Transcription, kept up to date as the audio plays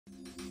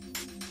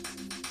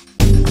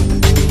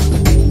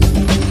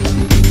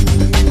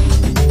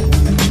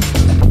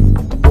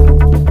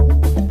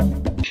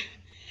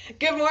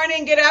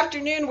morning, good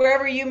afternoon,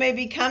 wherever you may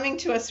be coming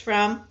to us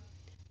from.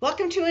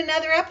 Welcome to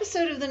another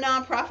episode of the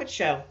Nonprofit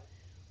Show.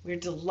 We're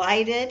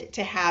delighted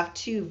to have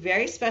two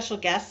very special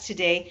guests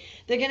today.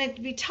 They're going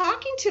to be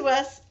talking to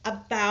us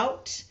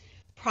about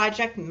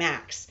Project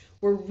Max.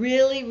 We're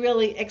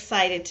really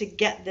excited to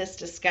get this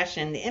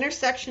discussion, the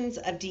intersections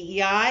of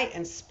DEI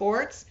and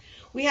sports.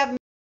 We have Max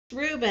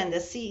Rubin, the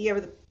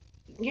CEO.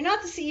 You're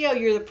not the CEO,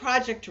 you're the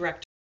project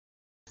director.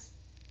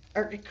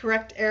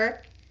 Correct,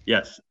 Eric?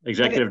 Yes, Okay.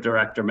 Executive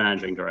Director,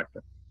 Managing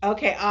Director.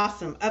 Okay,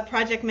 awesome. Of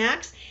Project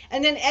Max.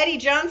 And then Eddie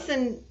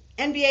Johnson,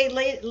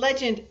 NBA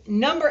legend,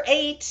 number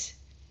 8.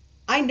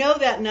 I know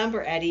that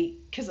number, Eddie,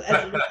 because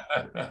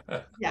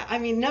yeah, I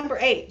mean number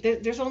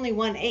 8. There's only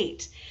one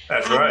 8.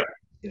 That's Um, right.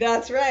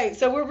 that's right.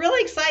 So we're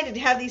really excited to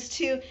have these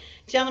two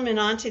gentlemen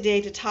on today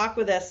to talk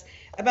with us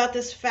about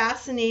this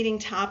fascinating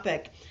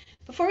topic.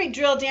 Before we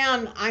drill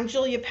down, I'm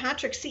Julia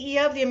Patrick,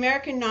 CEO of the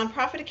American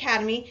Nonprofit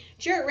Academy.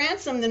 Jarrett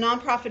Ransom, the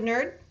nonprofit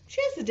nerd,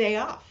 she has the day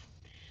off.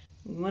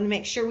 We want to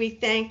make sure we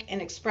thank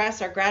and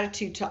express our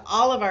gratitude to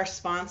all of our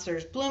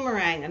sponsors: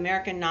 Bloomerang,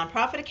 American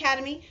Nonprofit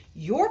Academy,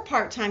 Your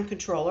Part-Time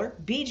Controller,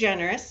 Be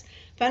Generous,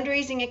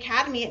 Fundraising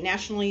Academy at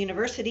National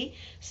University,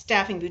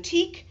 Staffing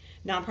Boutique,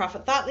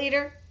 Nonprofit Thought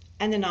Leader,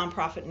 and the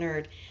Nonprofit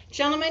Nerd.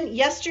 Gentlemen,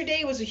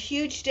 yesterday was a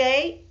huge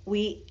day.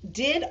 We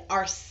did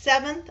our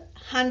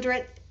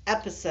 700th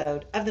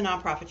episode of the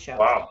Nonprofit Show.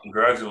 Wow,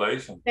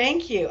 congratulations.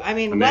 Thank you. I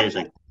mean,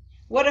 Amazing.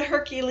 what a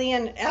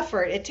Herculean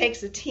effort. It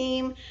takes a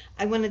team.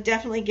 I want to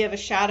definitely give a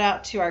shout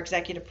out to our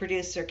executive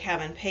producer,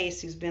 Kevin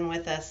Pace, who's been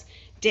with us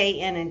day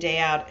in and day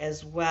out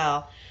as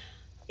well.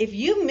 If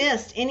you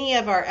missed any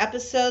of our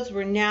episodes,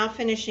 we're now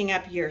finishing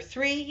up year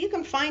 3. You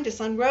can find us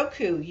on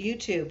Roku,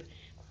 YouTube,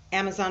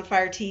 Amazon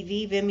Fire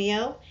TV,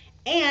 Vimeo.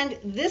 And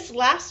this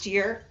last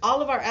year,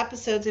 all of our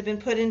episodes have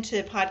been put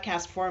into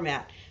podcast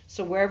format.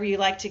 So wherever you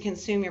like to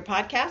consume your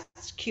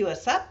podcasts, cue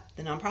us up,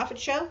 The Nonprofit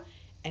Show,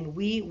 and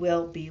we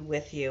will be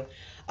with you.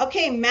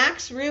 Okay,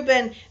 Max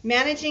Rubin,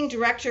 Managing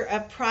Director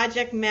of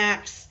Project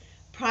Max,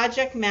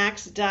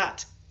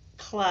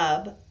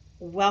 projectmax.club.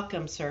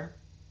 Welcome, sir.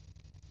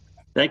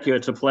 Thank you.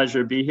 It's a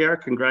pleasure to be here.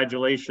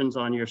 Congratulations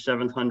on your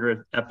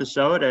 700th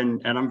episode,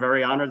 and I'm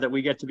very honored that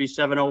we get to be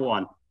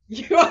 701.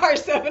 You are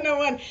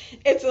 701.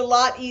 It's a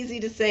lot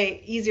easier to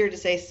say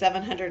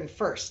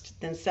 701st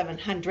than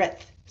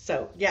 700th.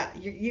 So yeah,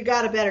 you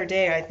got a better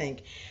day, I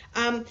think.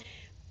 I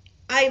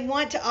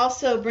want to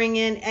also bring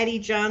in Eddie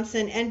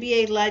Johnson,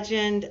 NBA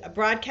legend, a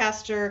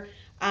broadcaster.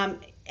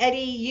 Eddie,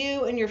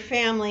 you and your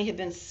family have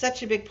been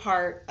such a big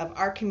part of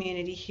our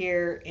community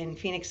here in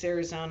Phoenix,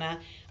 Arizona.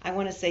 I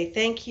want to say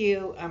thank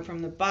you from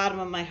the bottom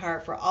of my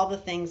heart for all the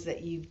things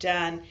that you've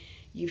done.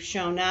 You've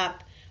shown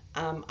up.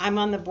 I'm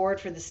on the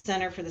board for the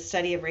Center for the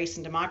Study of Race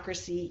and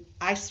Democracy.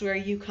 I swear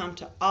you come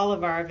to all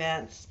of our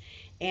events.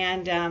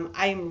 And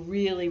I'm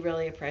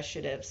really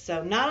appreciative.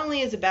 So not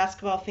only as a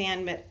basketball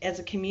fan, but as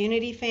a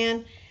community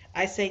fan,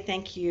 I say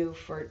thank you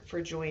for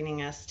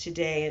joining us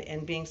today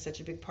and being such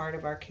a big part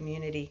of our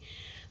community.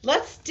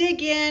 Let's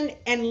dig in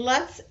and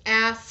let's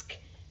ask,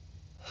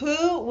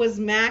 who was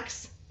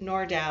Max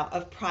Nordau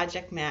of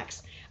Project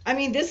Max? I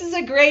mean, this is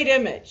a great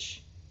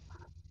image.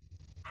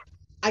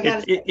 I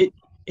gotta say.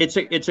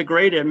 It's a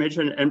great image,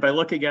 and by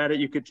looking at it,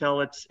 you could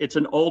tell it's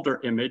an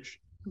older image.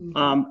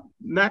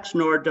 Max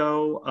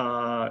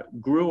Nordau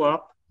grew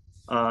up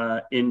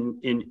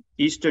in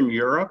Eastern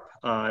Europe.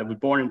 He was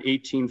born in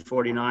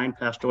 1849,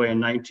 passed away in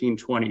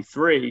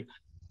 1923.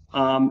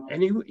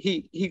 And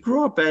he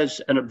grew up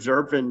as an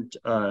observant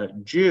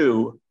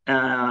Jew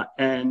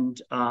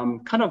and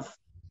kind of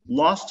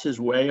lost his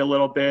way a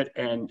little bit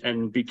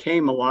and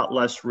became a lot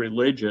less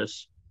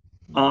religious.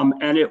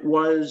 And it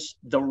was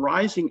the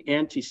rising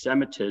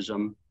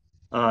anti-Semitism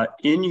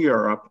in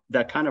Europe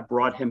that kind of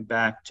brought him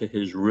back to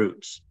his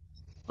roots.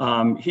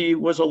 He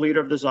was a leader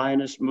of the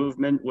Zionist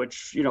movement,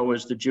 which,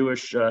 was the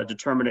Jewish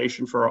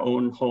determination for our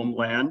own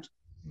homeland,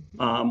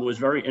 was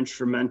very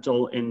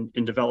instrumental in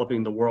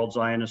developing the World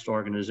Zionist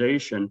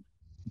Organization.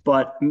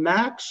 But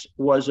Max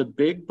was a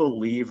big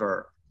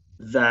believer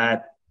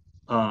that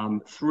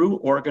through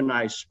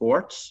organized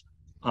sports,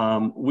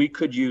 we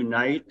could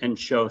unite and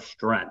show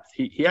strength.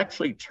 He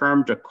actually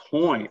coined a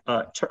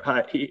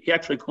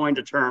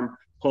term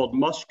called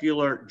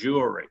muscular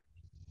Jewry.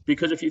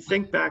 Because if you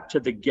think back to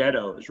the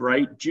ghettos,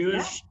 right,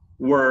 Jews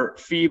were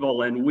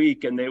feeble and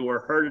weak, and they were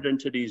herded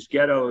into these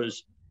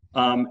ghettos.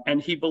 And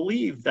he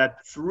believed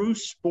that through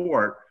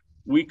sport,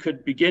 we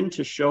could begin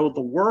to show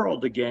the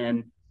world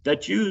again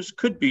that Jews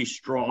could be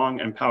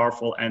strong and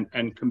powerful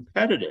and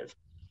competitive.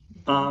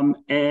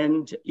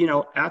 And,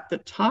 at the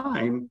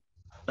time,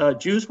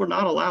 Jews were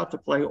not allowed to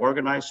play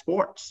organized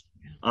sports.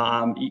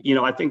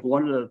 I think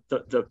one of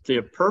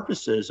the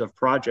purposes of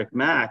Project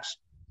Max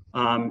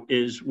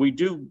is we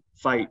do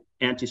fight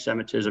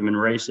anti-Semitism and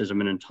racism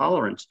and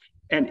intolerance.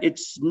 And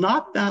it's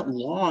not that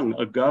long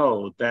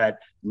ago that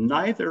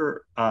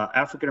neither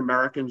African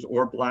Americans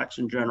or Blacks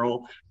in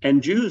general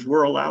and Jews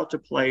were allowed to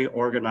play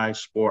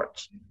organized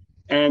sports.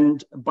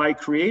 And by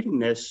creating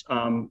this,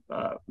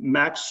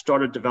 Max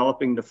started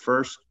developing the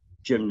first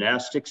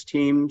gymnastics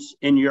teams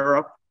in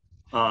Europe.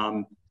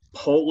 Um,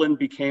 Poland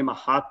became a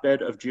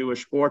hotbed of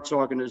Jewish sports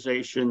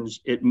organizations.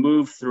 It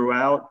moved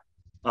throughout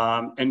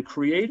and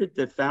created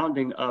the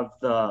founding of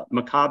the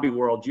Maccabi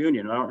World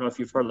Union. I don't know if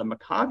you've heard of the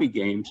Maccabi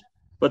Games,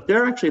 but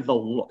they're actually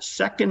the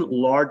second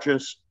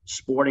largest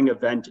sporting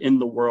event in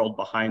the world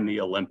behind the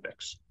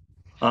Olympics.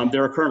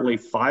 There are currently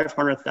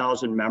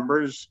 500,000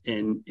 members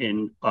in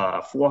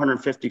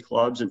 450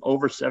 clubs in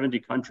over 70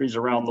 countries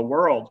around the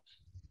world.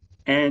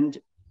 And,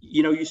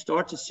 you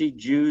start to see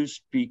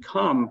Jews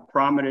become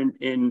prominent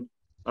in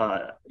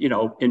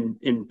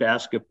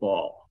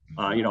basketball.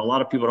 A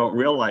lot of people don't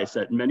realize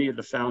that many of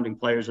the founding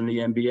players in the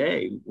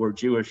NBA were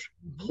Jewish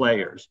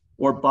players,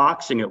 or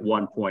boxing at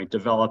one point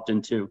developed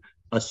into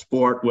a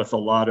sport with a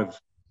lot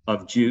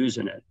of Jews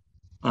in it.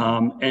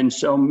 And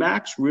so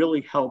Max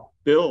really helped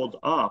build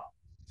up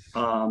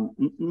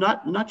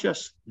not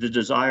just the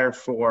desire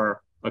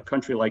for a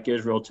country like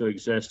Israel to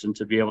exist and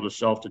to be able to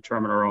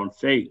self-determine our own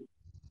fate,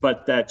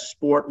 but that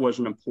sport was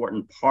an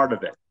important part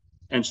of it.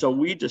 And so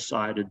we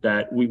decided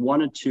that we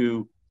wanted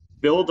to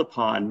build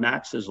upon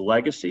Max's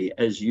legacy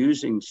as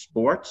using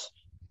sports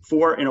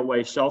for, in a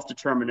way,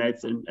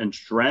 self-determination and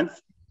strength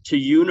to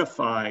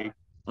unify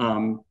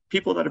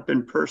people that have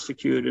been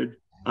persecuted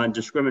and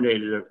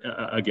discriminated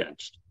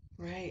against.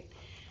 Right.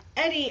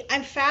 Eddie,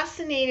 I'm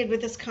fascinated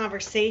with this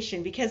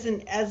conversation because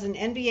as an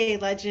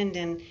NBA legend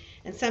and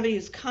somebody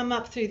who's come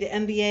up through the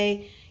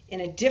NBA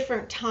in a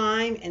different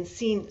time and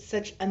seen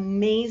such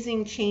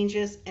amazing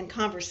changes and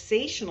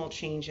conversational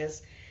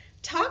changes,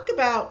 talk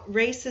about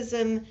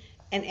racism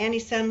and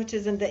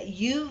anti-Semitism that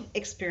you've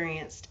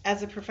experienced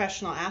as a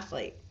professional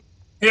athlete.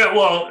 Yeah,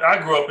 well, I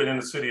grew up in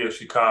the city of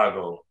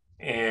Chicago,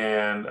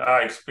 and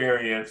I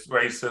experienced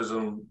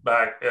racism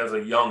back as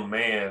a young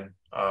man,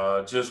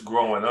 just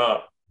growing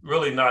up,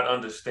 really not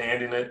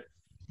understanding it.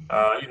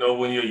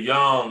 When you're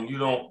young, you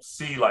don't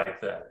see like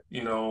that,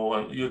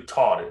 and you're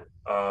taught it,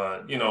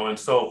 and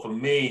so for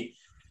me,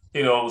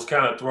 it was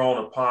kind of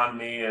thrown upon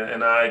me,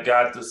 and I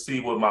got to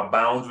see what my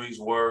boundaries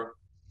were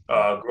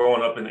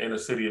growing up in the inner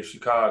city of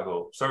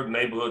Chicago. Certain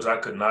neighborhoods I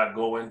could not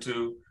go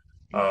into.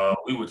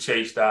 We were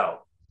chased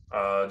out.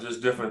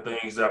 Just different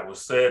things that were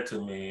said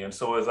to me. And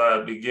so as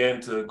I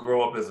began to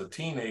grow up as a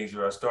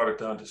teenager, I started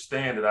to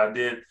understand that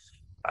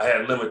I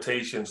had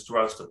limitations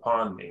thrust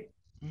upon me.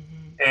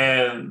 Mm-hmm.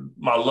 And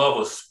my love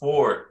of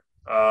sport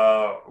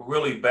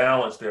really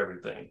balanced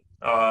everything.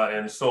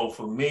 And so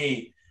for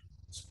me,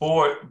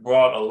 sport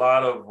brought a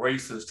lot of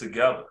races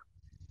together.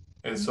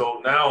 And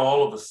so now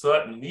all of a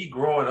sudden, me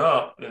growing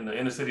up in the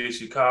inner city of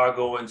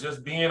Chicago and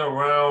just being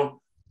around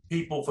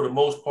people for the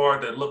most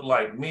part that looked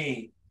like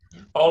me,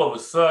 all of a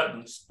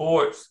sudden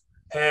sports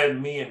had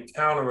me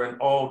encountering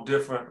all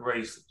different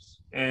races.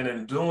 And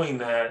in doing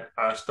that,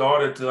 I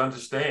started to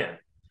understand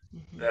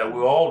that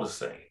we're all the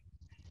same.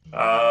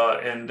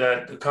 And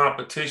that the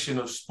competition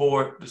of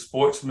sport, the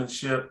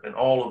sportsmanship and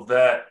all of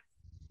that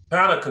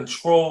kind of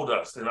controlled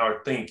us in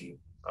our thinking.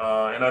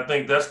 And I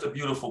think that's the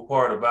beautiful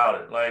part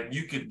about it. Like,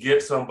 you could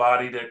get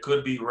somebody that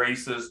could be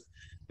racist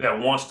that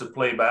wants to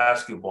play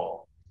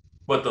basketball,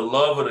 but the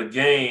love of the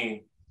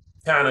game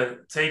kind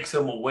of takes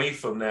him away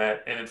from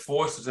that, and it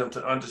forces him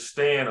to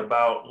understand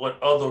about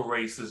what other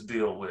races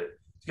deal with.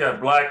 He's got a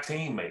Black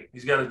teammate.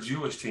 He's got a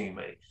Jewish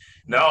teammate.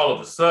 Now, all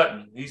of a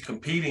sudden, he's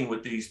competing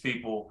with these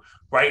people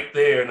right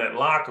there in that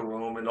locker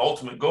room, and the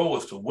ultimate goal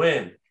is to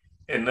win.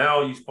 And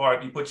now you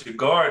put your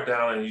guard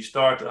down and you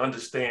start to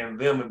understand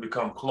them and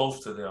become close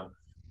to them.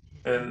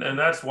 And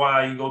that's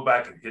why you go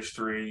back in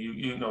history,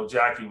 you know,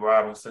 Jackie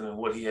Robinson and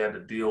what he had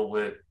to deal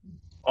with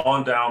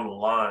on down the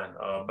line.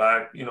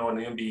 Back, in the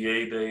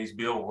NBA days,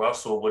 Bill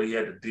Russell, what he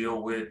had to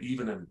deal with,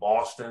 even in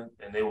Boston,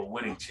 and they were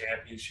winning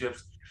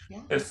championships.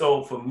 Yeah. And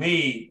so for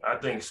me, I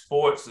think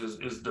sports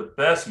is the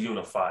best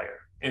unifier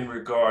in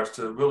regards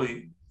to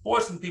really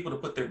forcing people to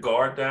put their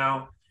guard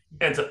down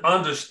and to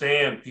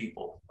understand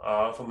people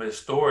from a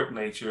historic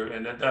nature.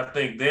 And I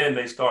think then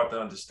they start to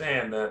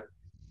understand that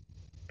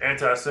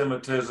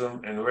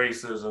anti-Semitism and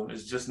racism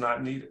is just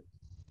not needed.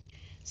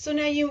 So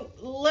now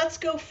let's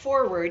go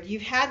forward.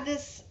 You've had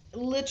this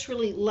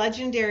literally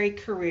legendary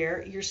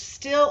career. You're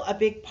still a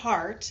big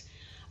part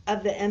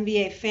of the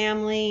NBA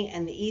family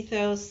and the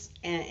ethos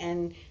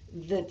and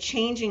the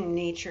changing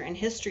nature and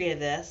history of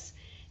this.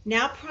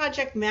 Now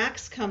Project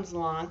Max comes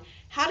along.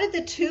 How did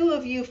the two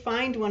of you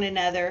find one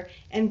another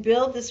and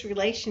build this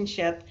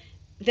relationship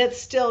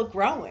that's still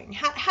growing?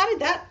 How did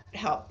that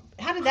help?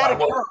 How did that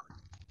occur?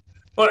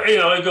 Well,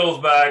 it goes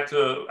back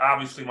to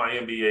obviously my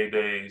NBA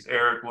days.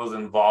 Eric was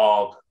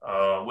involved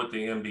with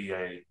the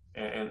NBA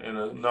in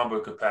a number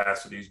of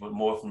capacities, but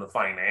more from the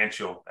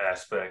financial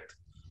aspect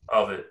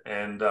of it.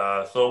 And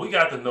so we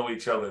got to know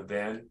each other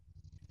then.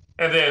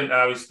 And then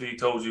obviously he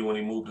told you when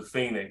he moved to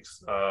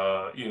Phoenix,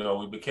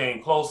 we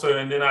became closer.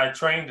 And then I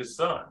trained his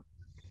son.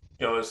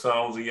 His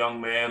son was a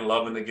young man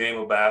loving the game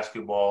of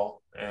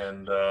basketball.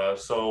 And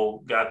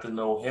so got to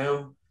know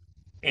him.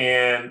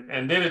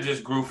 And then it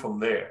just grew from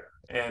there.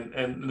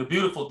 And the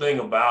beautiful thing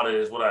about it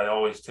is what I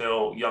always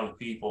tell young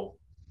people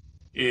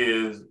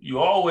is you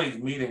always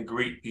meet and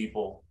greet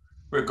people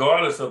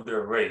regardless of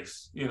their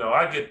race. You know,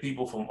 I get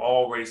people from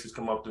all races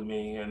come up to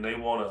me and they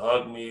want to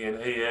hug me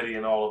and hey Eddie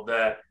and all of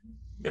that.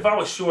 If I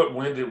was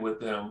short-winded with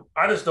them,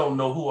 I just don't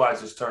know who I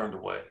just turned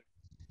away.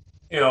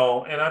 You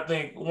know, and I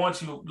think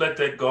once you let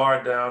that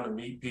guard down and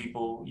meet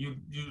people, you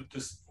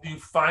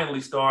finally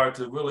start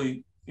to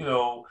really, you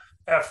know,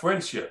 have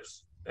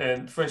friendships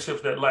and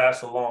friendships that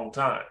last a long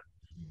time.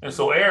 And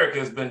so Eric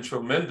has been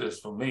tremendous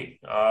for me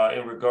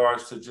in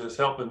regards to just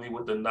helping me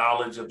with the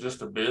knowledge of just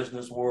the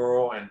business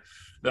world and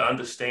the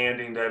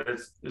understanding that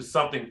it's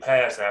something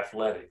past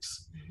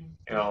athletics,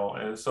 you know.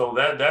 And so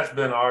that's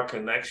been our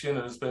connection,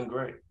 and it's been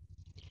great.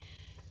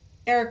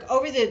 Eric,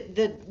 over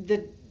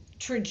the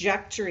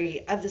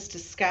trajectory of this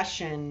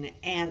discussion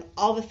and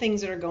all the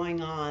things that are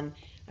going on,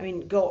 I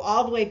mean, go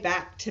all the way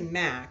back to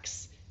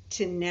Max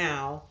to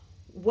now.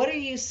 What are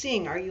you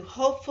seeing? Are you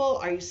hopeful?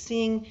 Are you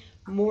seeing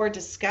more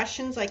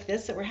discussions like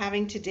this that we're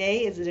having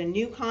today? Is it a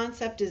new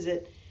concept? Is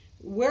it,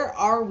 where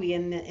are we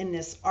in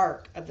this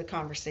arc of the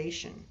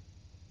conversation?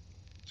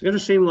 It's going to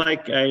seem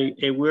like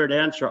a weird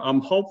answer. I'm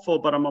hopeful,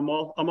 but I'm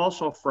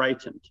also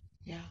frightened.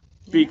 Yeah.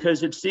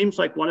 Because it seems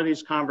like one of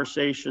these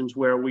conversations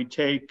where we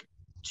take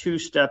 2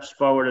 steps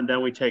forward and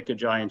then we take a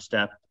giant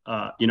step,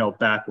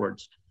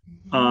 backwards.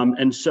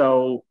 And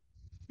so,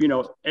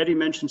 Eddie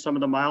mentioned some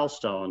of the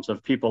milestones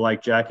of people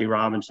like Jackie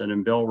Robinson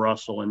and Bill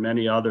Russell and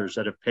many others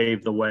that have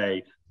paved the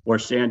way, or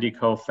Sandy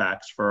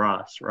Koufax for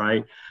us,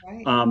 right?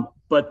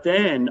 But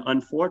then,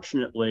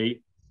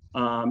 unfortunately,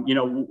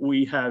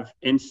 we have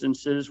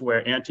instances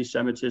where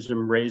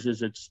anti-Semitism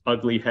raises its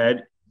ugly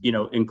head,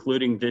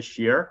 including this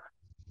year.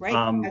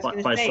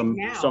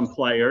 By some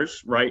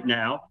players right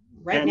now.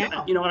 And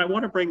I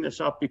want to bring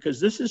this up because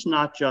this is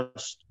not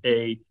just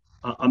a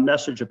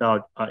message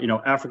about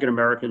African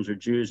Americans or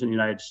Jews in the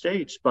United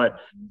States, but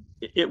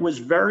it was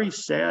very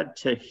sad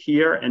to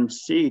hear and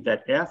see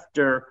that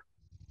after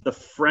the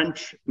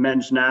French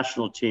men's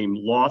national team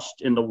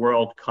lost in the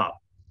World Cup,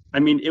 I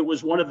mean, it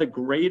was one of the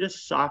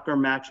greatest soccer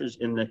matches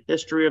in the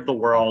history of the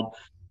world.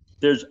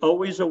 There's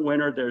always a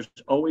winner, there's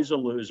always a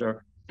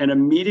loser, and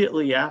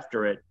immediately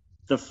after it,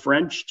 the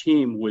French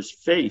team was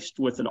faced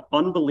with an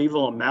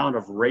unbelievable amount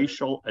of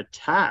racial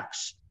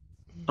attacks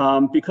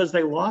because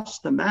they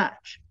lost the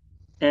match.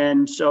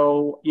 And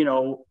so,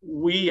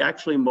 we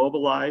actually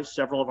mobilized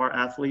several of our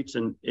athletes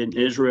in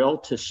Israel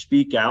to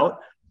speak out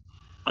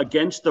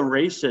against the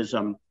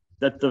racism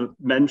that the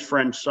men's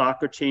French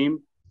soccer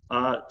team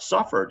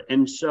suffered.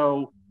 And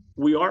so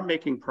we are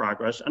making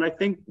progress. And I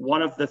think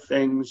one of the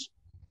things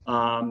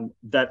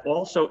that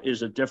also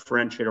is a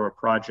differentiator of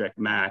Project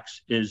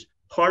Max is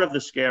part of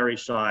the scary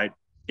side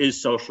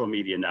is social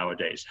media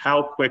nowadays,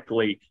 how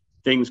quickly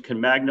things can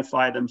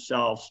magnify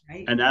themselves.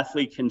 Right. An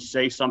athlete can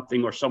say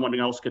something or someone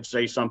else could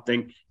say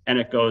something and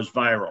it goes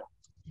viral.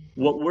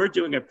 What we're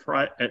doing at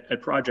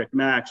Project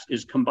Max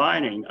is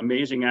combining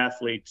amazing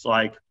athletes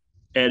like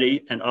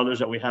Eddie and others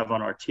that we have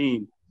on our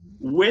team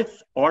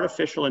with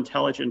artificial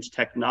intelligence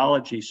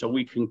technology so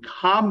we can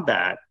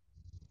combat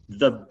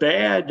the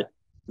bad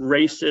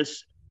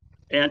racist,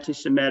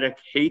 anti-Semitic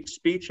hate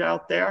speech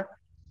out there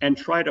and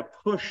try to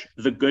push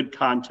the good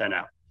content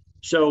out.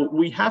 So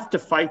we have to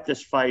fight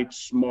this fight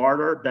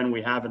smarter than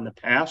we have in the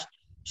past.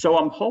 So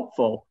I'm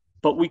hopeful,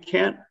 but we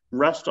can't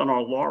rest on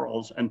our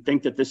laurels and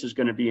think that this is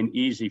going to be an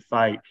easy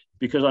fight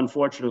because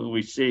unfortunately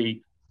we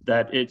see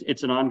that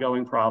it's an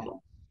ongoing problem.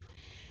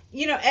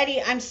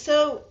 Eddie,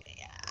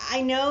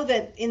 I know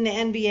that in the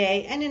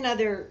NBA and in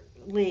other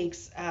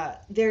leagues,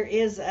 there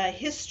is a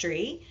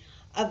history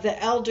of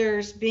the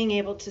elders being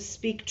able to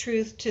speak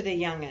truth to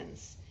the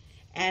youngins.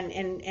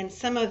 And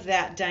some of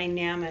that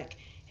dynamic.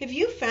 Have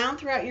you found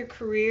throughout your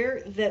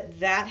career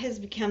that has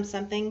become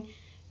something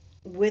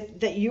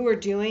that you are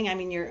doing? I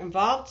mean, you're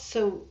involved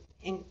so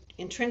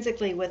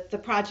intrinsically with the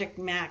Project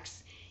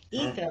Max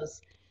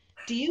ethos.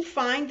 Do you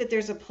find that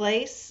there's a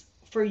place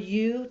for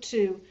you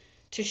to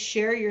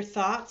share your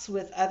thoughts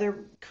with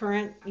other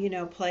current,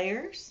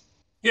 players?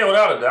 Yeah,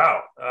 without a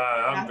doubt.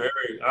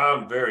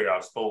 I'm very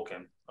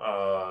outspoken.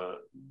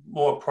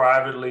 More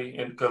privately,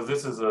 and because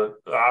this is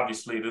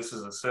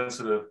a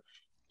sensitive,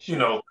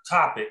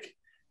 topic,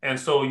 and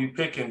so you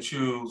pick and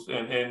choose,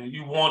 and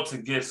you want to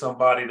get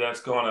somebody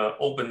that's going to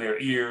open their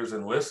ears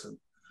and listen.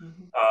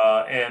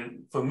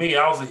 And for me,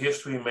 I was a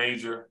history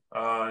major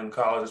in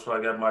college. That's what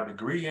I got my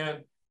degree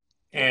in,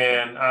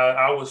 and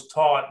I was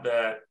taught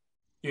that,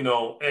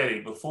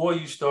 Eddie, before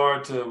you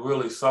start to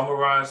really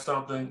summarize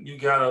something, you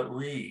gotta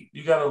read.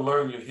 You gotta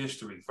learn your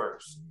history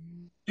first.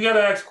 You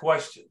gotta ask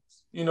questions.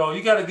 You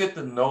got to get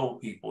to know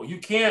people. You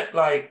can't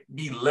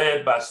be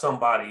led by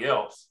somebody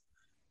else.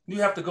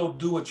 You have to go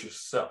do it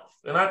yourself.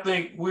 And I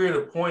think we're at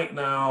a point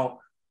now,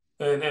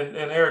 and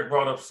Eric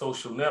brought up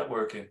social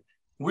networking.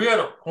 We're at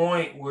a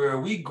point where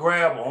we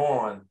grab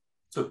on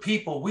to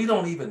people we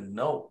don't even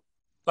know.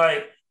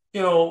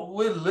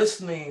 We're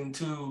listening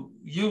to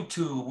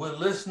YouTube. We're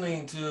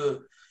listening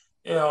to,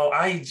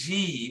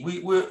 IG.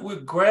 We're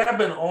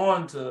grabbing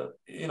on to,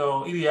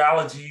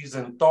 ideologies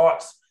and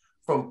thoughts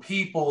from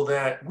people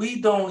that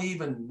we don't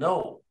even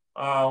know.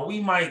 We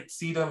might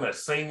see them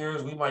as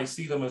singers, we might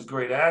see them as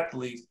great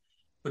athletes,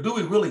 but do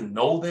we really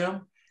know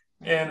them?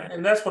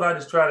 And that's what I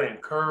just try to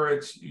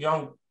encourage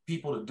young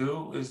people to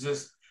do is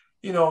just,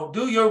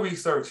 do your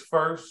research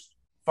first,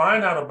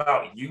 find out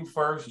about you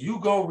first. You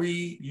go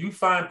read, you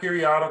find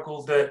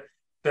periodicals that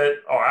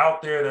are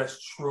out there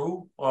that's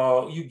true.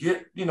 You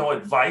get,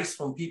 advice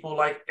from people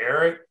like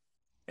Eric,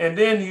 and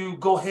then you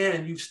go ahead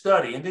and you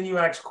study, and then you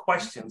ask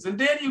questions, and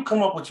then you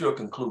come up with your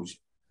conclusion.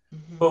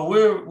 Mm-hmm. But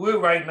we're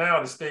right now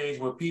at a stage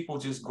where people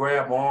just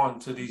grab on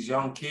to these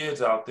young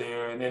kids out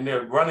there, and then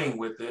they're running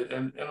with it,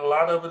 and a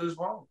lot of it is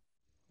wrong.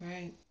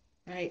 Right,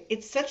 right.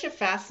 It's such a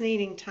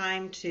fascinating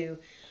time to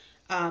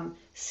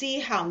see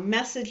how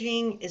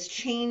messaging is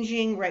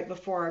changing right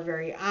before our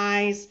very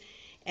eyes,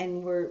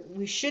 and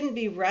we shouldn't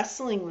be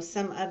wrestling with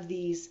some of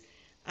these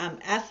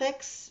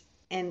ethics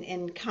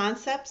and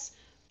concepts.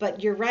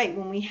 But you're right,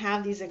 when we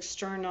have these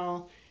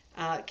external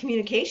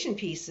communication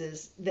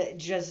pieces that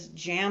just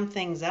jam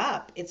things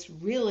up, it's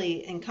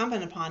really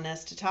incumbent upon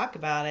us to talk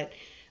about it.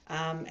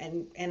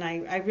 And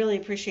I really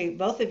appreciate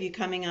both of you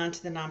coming on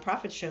to the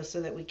nonprofit show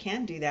so that we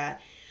can do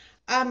that.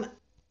 Um,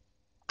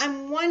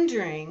 I'm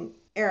wondering,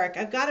 Eric,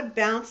 I've got to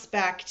bounce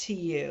back to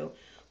you.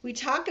 We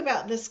talk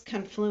about this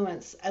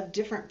confluence of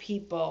different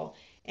people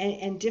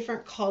and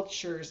different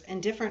cultures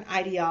and different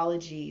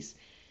ideologies.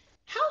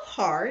 How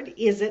hard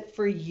is it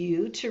for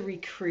you to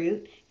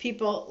recruit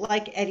people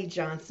like Eddie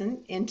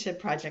Johnson into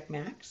Project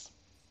Max?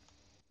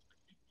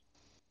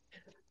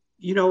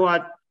 You know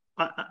what?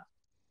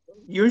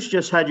 You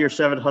just had your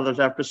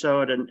 700th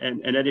episode,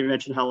 and Eddie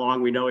mentioned how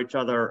long we know each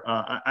other.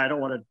 I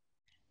don't want to.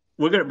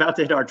 We're about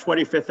to hit our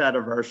 25th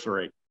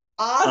anniversary.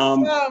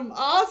 Awesome,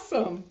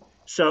 awesome.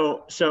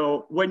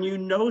 So when you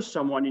know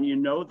someone and you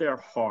know their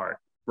heart,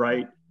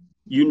 right?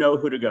 You know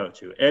who to go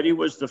to. Eddie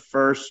was the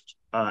first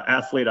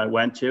athlete I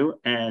went to,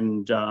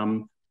 and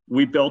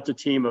we built a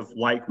team of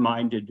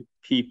like-minded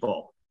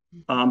people.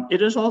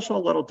 It is also a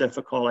little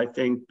difficult, I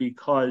think,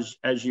 because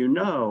as you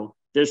know,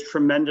 there's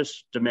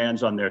tremendous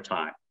demands on their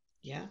time.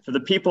 Yeah. For the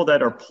people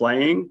that are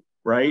playing,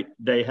 right?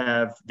 They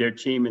have their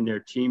team and their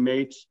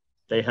teammates.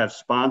 They have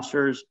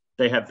sponsors.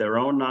 They have their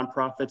own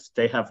nonprofits.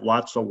 They have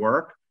lots of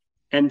work.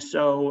 And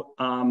so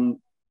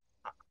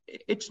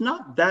it's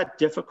not that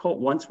difficult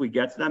once we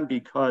get to them,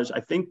 because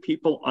I think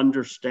people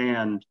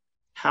understand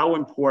how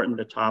important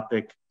the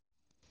topic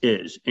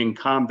is in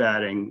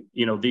combating,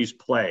 these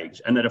plagues.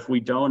 And that if we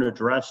don't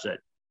address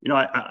it,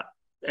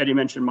 Eddie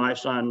mentioned my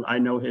son, I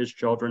know his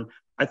children.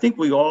 I think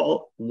we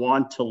all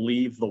want to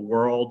leave the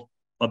world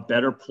a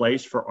better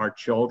place for our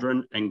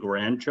children and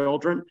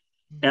grandchildren.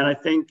 And I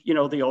think,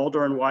 the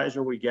older and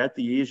wiser we get,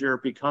 the easier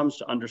it becomes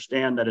to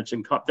understand that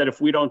that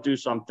if we don't do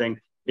something,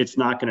 it's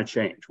not going to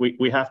change.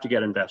 We have to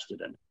get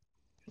invested in it.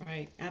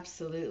 Right,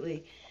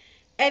 absolutely.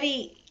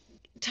 Eddie,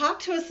 talk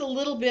to us a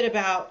little bit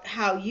about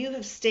how you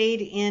have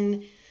stayed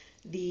in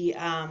the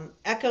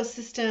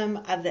ecosystem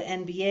of the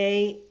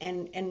NBA,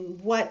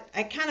 and what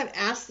I kind of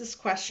asked this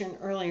question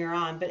earlier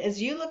on, but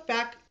as you look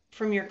back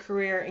from your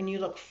career and you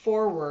look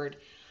forward,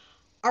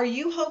 are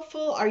you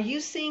hopeful? Are you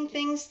seeing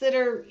things that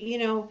are,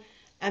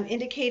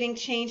 indicating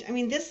change? I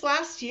mean, this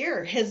last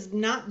year has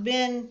not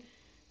been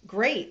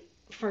great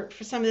for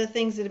some of the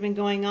things that have been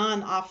going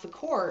on off the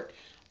court.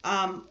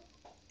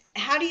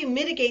 How do you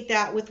mitigate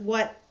that with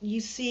what you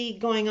see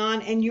going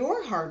on and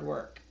your hard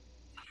work?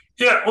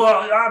 Yeah,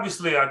 well,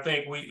 obviously, I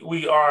think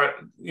we are,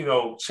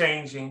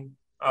 changing,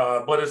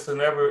 but it's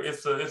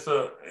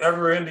a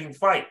ever-ending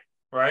fight,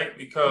 right?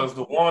 Because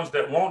the ones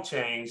that won't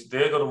change,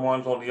 they're the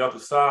ones on the other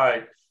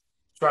side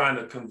trying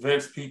to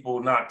convince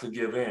people not to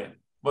give in.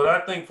 But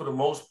I think for the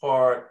most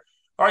part,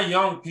 our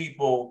young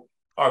people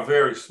are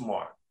very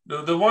smart.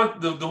 The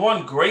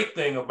one great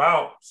thing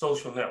about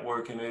social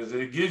networking is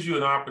it gives you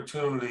an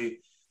opportunity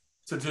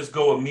to just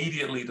go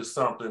immediately to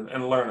something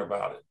and learn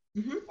about it.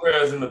 Mm-hmm.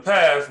 Whereas in the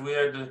past, we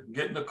had to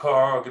get in the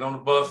car or get on the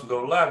bus and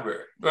go to the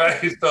library,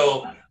 right?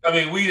 So,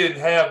 we didn't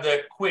have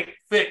that quick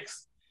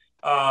fix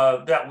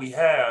that we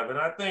have. And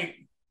I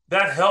think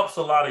that helps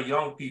a lot of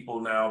young people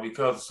now,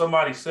 because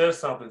somebody says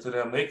something to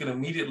them, they can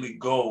immediately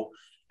go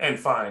and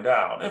find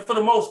out. And for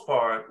the most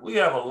part, we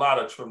have a lot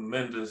of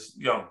tremendous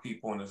young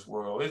people in this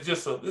world.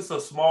 It's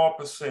a small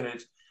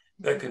percentage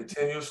that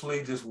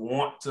continuously just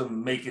want to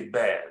make it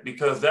bad,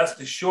 because that's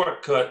the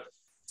shortcut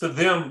to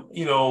them,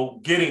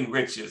 getting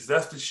riches.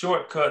 That's the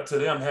shortcut to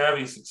them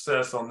having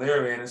success on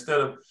their end instead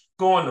of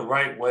going the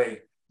right way.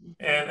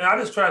 And I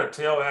just try to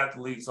tell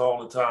athletes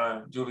all the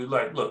time, Julie,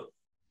 like, look,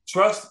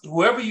 trust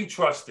whoever you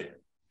trust in.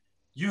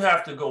 You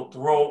have to go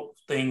throw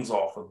things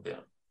off of them.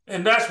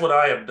 And that's what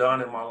I have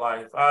done in my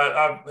life.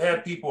 I've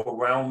had people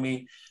around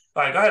me.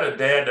 Like, I had a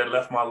dad that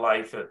left my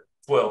life at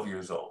 12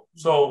 years old.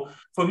 So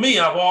for me,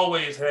 I've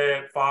always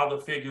had father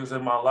figures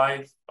in my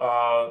life,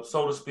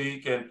 so to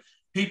speak, and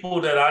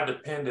people that I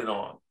depended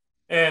on.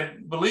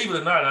 And believe it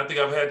or not, I think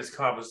I've had this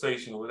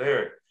conversation with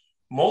Eric.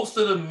 Most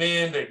of the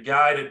men that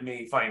guided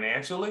me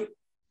financially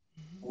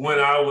when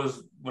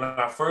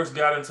I first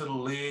got into the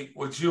league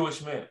were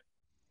Jewish men.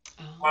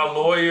 My Oh.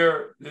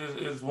 lawyer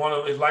is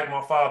like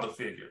my father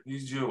figure.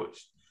 He's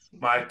Jewish.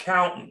 My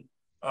accountant,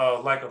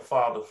 like a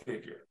father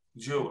figure,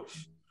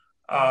 Jewish.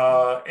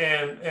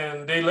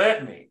 And they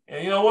let me.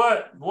 And you know what?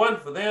 If it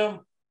wasn't for them,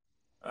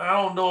 I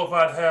don't know if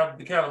I'd have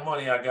the kind of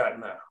money I got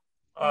now.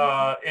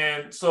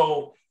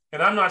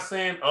 And I'm not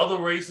saying other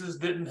races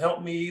didn't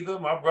help me either.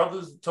 My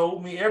brothers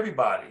told me,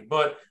 everybody,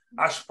 but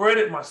I spread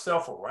it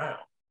myself around.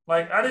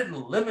 Like, I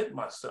didn't limit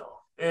myself.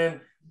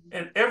 And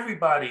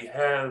everybody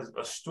has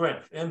a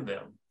strength in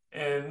them.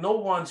 And no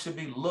one should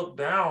be looked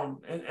down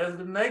as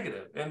the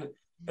negative. And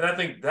I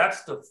think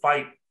that's the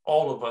fight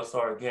all of us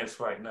are against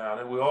right now,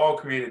 that we're all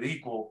created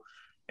equal,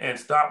 and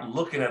stop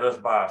looking at us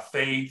by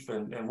faith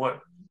and what,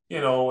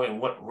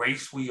 and what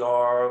race we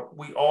are.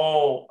 We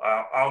all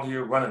are out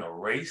here running a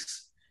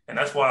race. And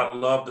that's why I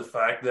love the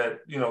fact that,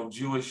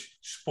 Jewish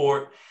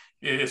sport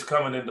is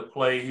coming into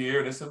play here.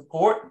 And it's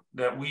important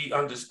that we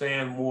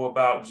understand more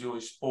about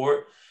Jewish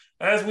sport,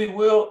 as we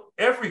will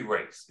every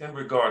race in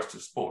regards to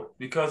sport,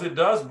 because it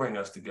does bring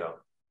us together.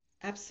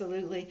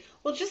 Absolutely.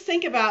 Well, just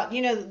think about,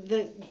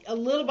 the a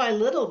little by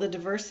little the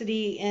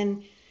diversity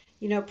in,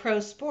 pro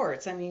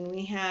sports. I mean,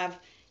 we have,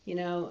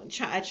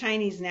 a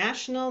Chinese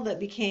national that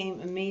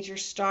became a major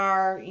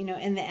star, in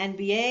the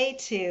NBA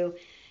to,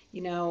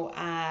 you know,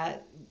 uh,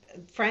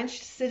 French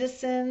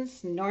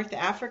citizens, North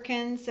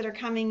Africans that are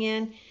coming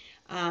in,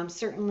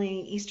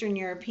 certainly Eastern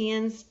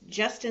Europeans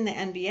just in the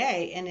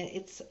NBA, and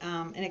it's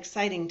an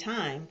exciting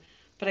time.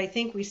 But I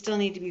think we still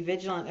need to be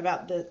vigilant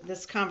about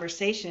this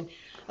conversation.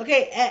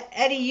 Okay,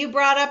 Eddie, you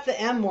brought up the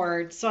M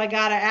word, so I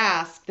got to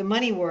ask the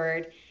money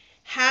word.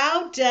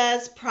 How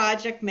does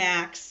Project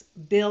Max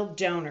build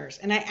donors?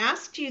 And I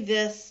asked you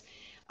this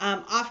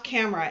off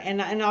camera,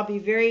 and I'll be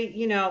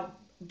very,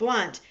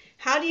 blunt.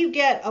 How do you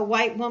get a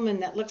white woman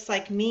that looks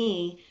like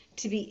me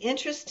to be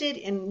interested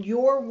in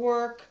your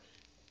work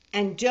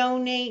and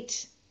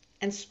donate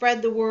and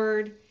spread the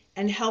word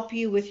and help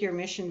you with your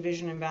mission,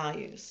 vision, and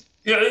values?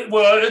 Yeah,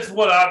 well, it's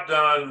what I've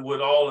done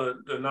with all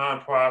the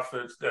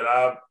nonprofits that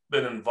I've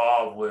been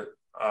involved with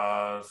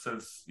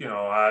since,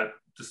 I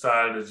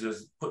decided to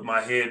just put my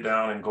head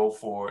down and go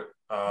for it.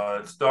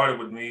 It started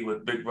with me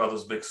with Big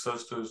Brothers Big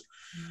Sisters.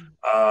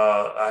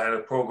 I had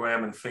a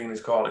program in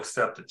Phoenix called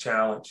Accept the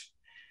Challenge,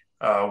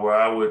 where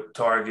I would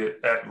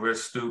target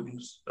at-risk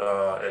students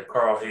at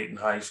Carl Hayden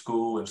High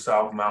School and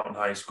South Mountain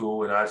High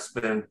School. And I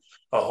spend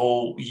a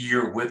whole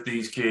year with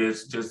these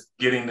kids, just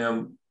getting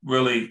them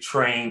really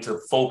trained to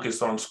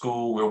focus on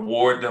school,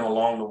 reward them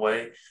along the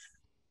way.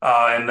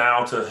 And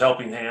now to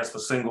Helping Hands for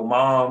Single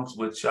Moms,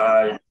 which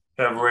I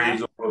have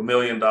raised over $1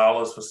 million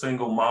for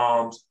single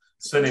moms,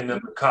 sending them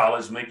to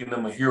college, making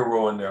them a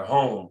hero in their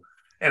home.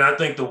 And I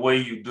think the way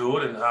you do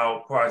it and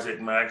how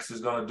Project Max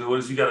is going to do it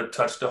is you got to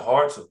touch the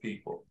hearts of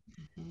people.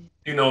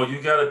 You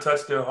got to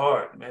touch their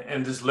heart, man,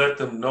 and just let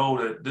them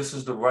know that this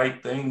is the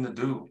right thing to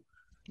do.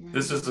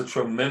 This is a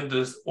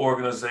tremendous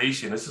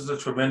organization. This is a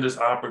tremendous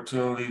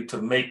opportunity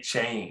to make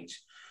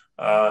change.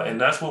 And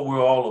that's what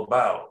we're all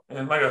about.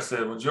 And like I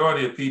said,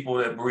 majority of people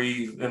that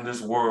breathe in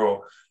this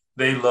world,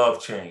 they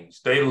love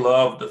change. They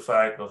love the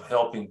fact of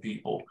helping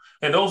people.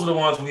 And those are the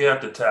ones we have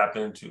to tap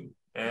into.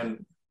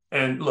 And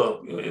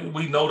look,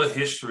 we know the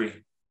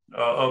history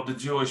of the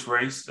Jewish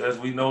race, as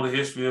we know the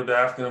history of the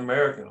African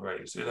American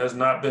race. It has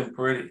not been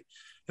pretty.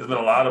 There's been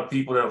a lot of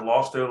people that have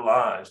lost their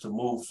lives to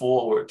move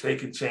forward,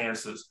 taking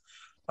chances.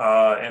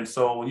 And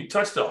so when you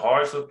touch the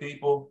hearts of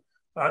people,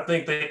 I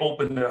think they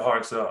open their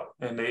hearts up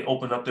and they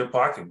open up their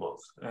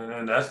pocketbooks.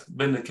 And that's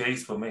been the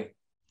case for me.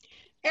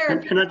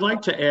 Eric, And I'd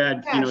like to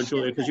add, yeah,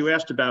 Julia, because you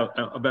asked about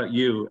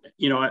you,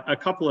 a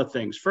couple of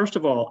things. First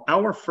of all,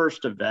 our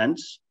first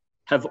events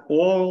have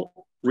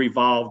all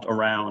revolved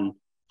around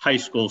high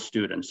school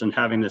students and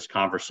having this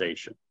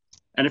conversation.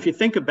 And if you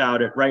think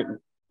about it, right,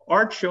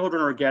 our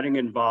children are getting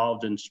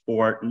involved in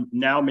sport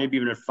now, maybe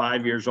even at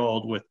 5 years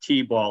old, with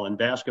t-ball and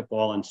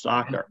basketball and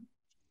soccer.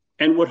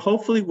 And what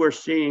hopefully we're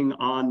seeing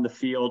on the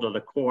field or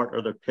the court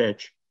or the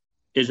pitch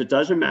is it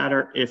doesn't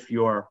matter if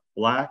you're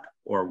Black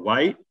or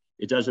white.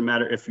 It doesn't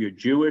matter if you're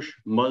Jewish,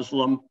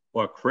 Muslim,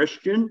 or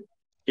Christian.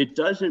 It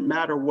doesn't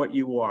matter what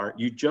you are.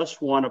 You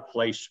just want to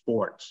play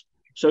sports.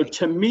 So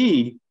to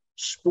me,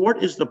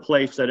 sport is the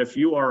place that if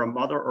you are a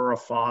mother or a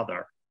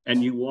father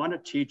and you want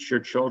to teach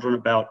your children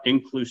about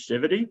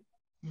inclusivity,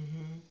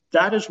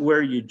 that is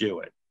where you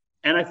do it.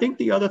 And I think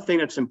the other thing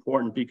that's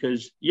important,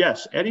 because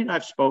yes, Eddie and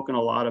I've spoken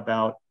a lot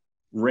about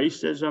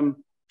racism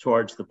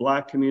towards the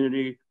Black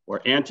community,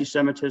 or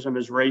anti-Semitism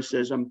is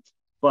racism,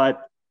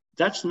 but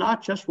that's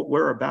not just what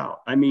we're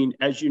about. I mean,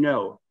 as you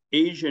know,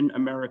 Asian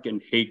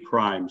American hate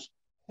crimes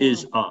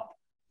is up.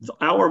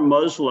 Our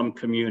Muslim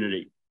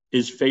community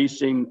is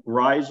facing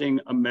rising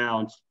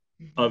amounts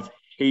of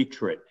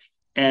hatred.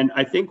 And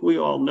I think we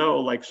all know,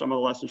 like some of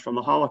the lessons from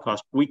the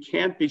Holocaust, we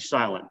can't be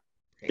silent.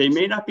 They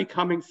may not be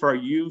coming for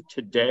you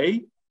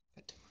today,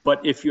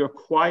 but if you're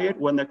quiet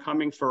when they're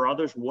coming for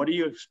others, what do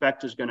you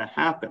expect is going to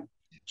happen?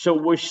 So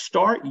we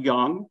start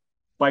young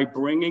by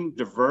bringing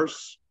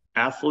diverse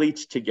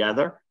athletes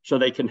together so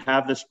they can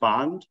have this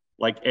bond,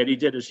 like Eddie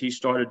did as he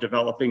started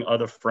developing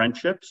other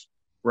friendships,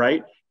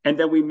 right? And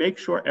then we make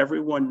sure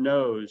everyone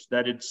knows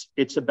that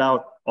it's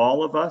about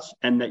all of us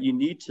and that you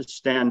need to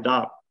stand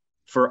up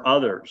for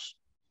others,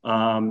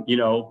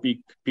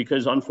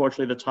 because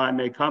unfortunately the time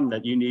may come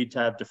that you need to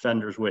have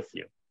defenders with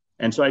you.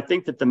 And so I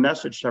think that the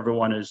message to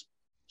everyone is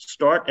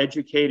start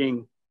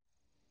educating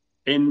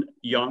in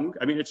young.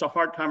 I mean, it's a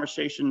hard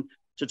conversation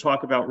to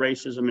talk about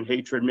racism and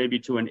hatred maybe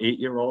to an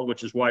 8-year-old,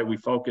 which is why we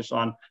focus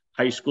on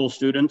high school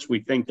students. We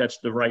think that's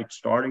the right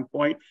starting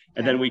point,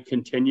 and then we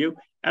continue.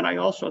 And I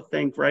also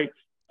think, right,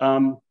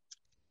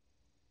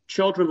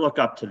 children look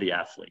up to the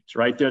athletes,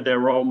 right? They're their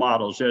role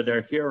models, they're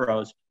their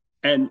heroes.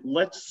 And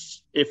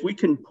if we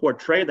can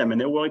portray them and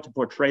they're willing to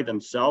portray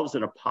themselves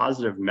in a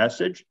positive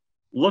message,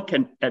 look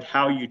at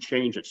how you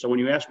change it. So when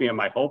you ask me, am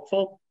I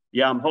hopeful?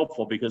 Yeah, I'm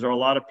hopeful because there are a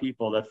lot of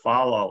people that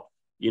follow,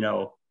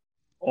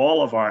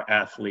 all of our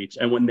athletes.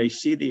 And when they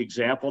see the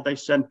example they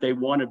set, they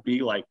want to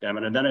be like them.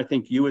 And then I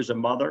think you as a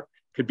mother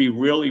could be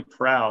really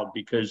proud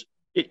because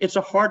it's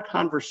a hard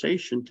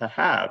conversation to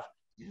have.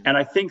 And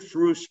I think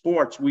through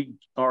sports, we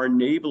are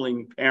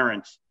enabling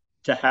parents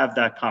to have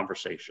that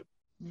conversation.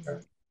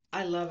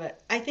 I love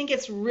it. I think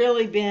it's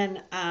really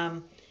been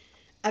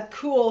a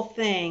cool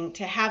thing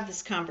to have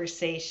this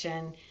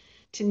conversation,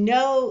 to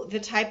know the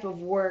type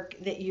of work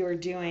that you're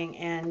doing.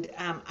 And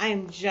I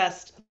am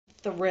just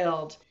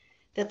thrilled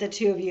that the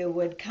two of you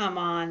would come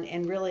on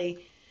and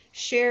really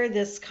share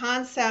this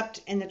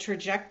concept and the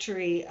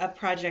trajectory of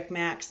Project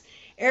Max.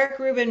 Eric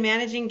Rubin,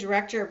 Managing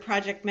Director of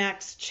Project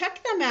Max.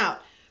 Check them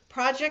out,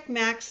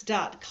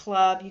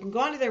 projectmax.club. You can go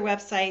onto their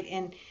website,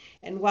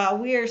 and while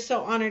we are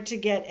so honored to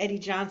get Eddie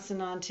Johnson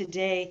on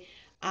today,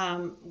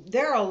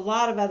 there are a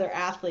lot of other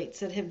athletes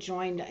that have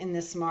joined in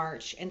this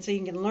march. And so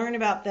you can learn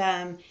about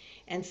them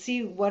and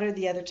see what are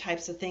the other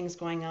types of things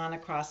going on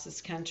across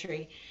this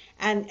country.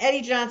 And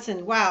Eddie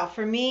Johnson, wow,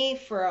 for me,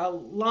 for a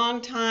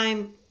long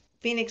time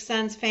Phoenix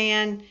Suns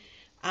fan,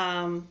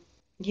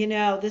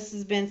 this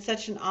has been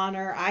such an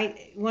honor.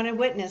 I want to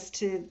witness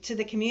to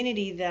the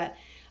community that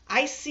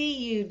I see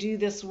you do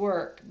this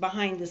work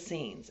behind the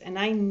scenes, and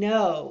I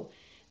know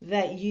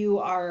that you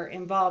are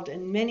involved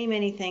in many,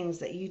 many things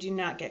that you do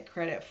not get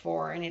credit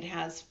for, and it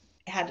has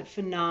had a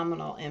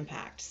phenomenal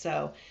impact.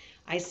 So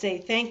I say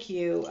thank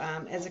you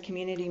as a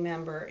community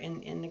member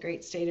in the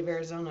great state of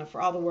Arizona for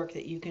all the work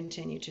that you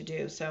continue to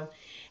do. So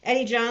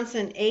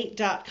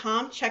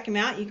EddieJohnson8.com, check him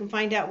out. You can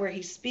find out where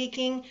he's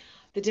speaking,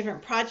 the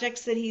different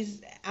projects that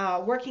he's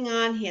working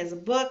on. He has a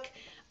book,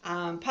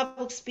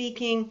 public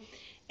speaking,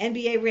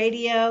 NBA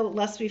radio,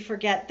 lest we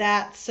forget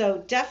that.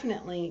 So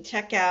definitely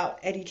check out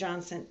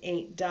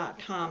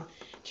EddieJohnson8.com.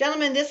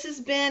 Gentlemen, this has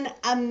been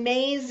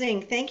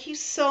amazing. Thank you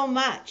so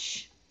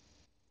much.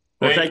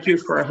 Well, thank you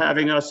for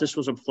having us. This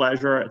was a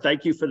pleasure.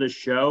 Thank you for the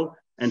show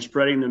and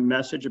spreading the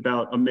message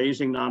about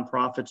amazing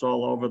nonprofits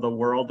all over the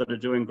world that are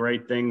doing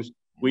great things.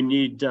 We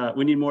need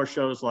more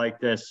shows like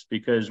this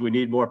because we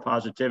need more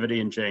positivity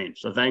and change.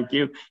 So thank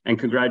you and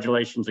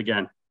congratulations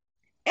again.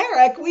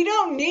 Eric, we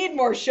don't need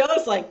more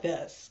shows like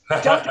this.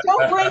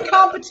 Don't bring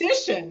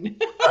competition.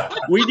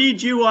 We need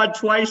you on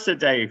twice a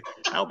day.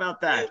 How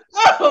about that?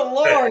 Oh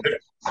Lord.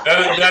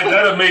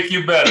 That'll make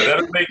you better.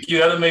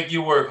 That'll make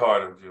you work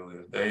harder,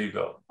 Julia. There you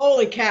go.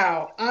 Holy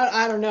cow.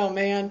 I don't know,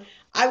 man.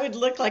 I would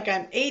look like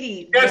I'm 80.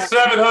 You got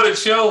 700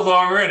 shows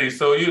already,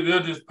 so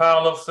you'll just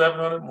pile up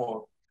 700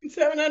 more.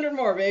 700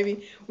 more,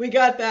 baby. We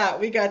got that.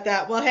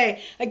 Well,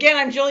 hey, again,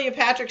 I'm Julia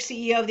Patrick,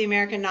 CEO of the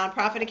American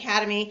Nonprofit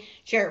Academy.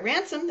 Jarrett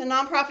Ransom, the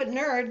nonprofit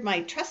nerd,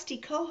 my trusty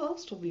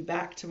co-host, will be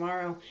back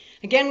tomorrow.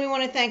 Again, we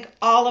want to thank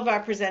all of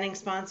our presenting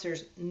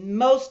sponsors,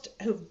 most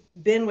who've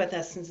been with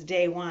us since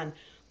day one.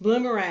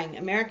 Bloomerang,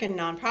 American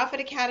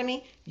Nonprofit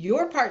Academy,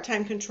 Your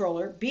Part-Time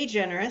Controller, Be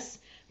Generous,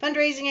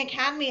 Fundraising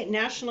Academy at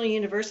National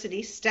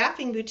University,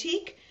 Staffing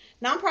Boutique,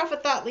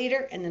 Nonprofit Thought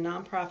Leader, and the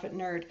Nonprofit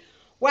Nerd.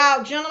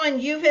 Wow, gentlemen,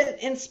 you've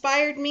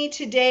inspired me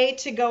today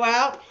to go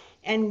out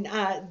and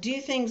do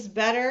things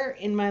better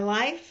in my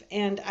life.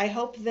 And I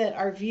hope that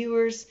our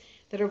viewers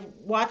that have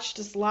watched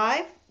us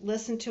live,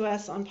 listened to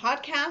us on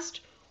podcast,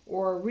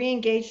 or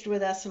re-engaged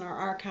with us in our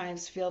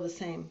archives feel the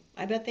same.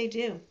 I bet they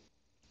do.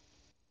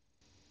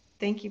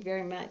 Thank you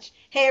very much.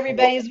 Hey,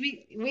 everybody, as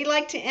we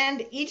like to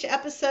end each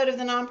episode of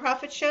the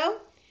Nonprofit Show,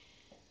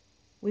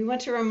 we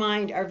want to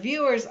remind our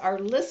viewers, our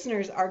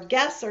listeners, our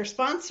guests, our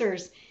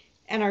sponsors,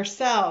 and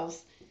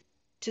ourselves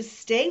to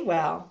stay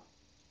well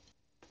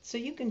so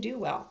you can do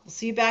well. We'll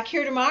see you back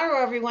here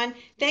tomorrow, everyone.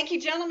 Thank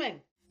you,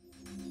 gentlemen.